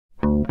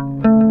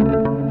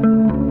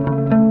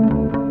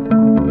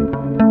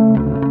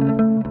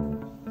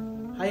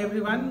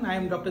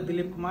Dr.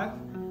 Dilip Kumar.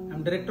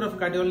 I'm Director of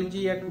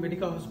Cardiology at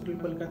Medica Hospital,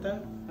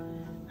 Kolkata.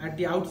 At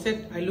the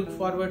outset, I look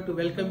forward to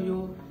welcome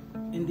you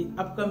in the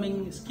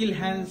upcoming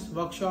Skillhance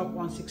workshop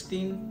on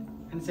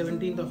 16th and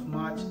 17th of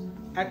March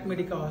at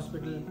Medica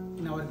Hospital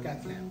in our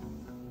Cathlab.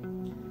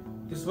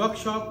 This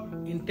workshop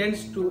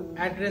intends to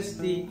address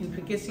the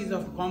intricacies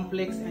of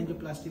complex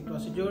angioplasty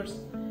procedures,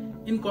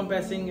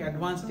 encompassing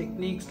advanced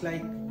techniques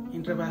like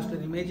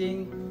intravascular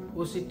imaging,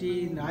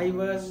 OCT,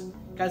 IVUS,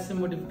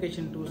 calcium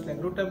modification tools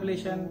like root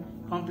ablation,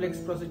 complex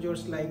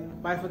procedures like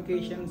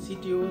bifurcation,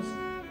 CTOs,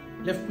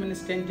 left main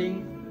stenting,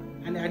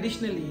 and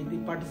additionally the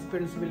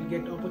participants will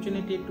get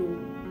opportunity to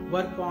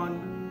work on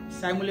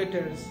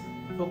simulators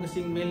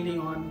focusing mainly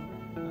on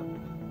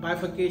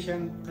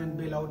bifurcation and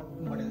bailout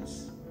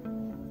models.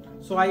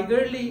 So I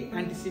eagerly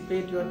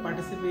anticipate your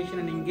participation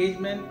and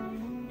engagement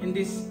in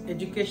this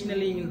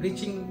educationally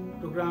enriching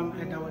program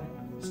at our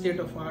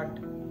state-of-art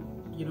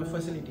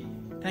facility.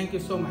 Thank you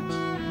so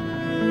much.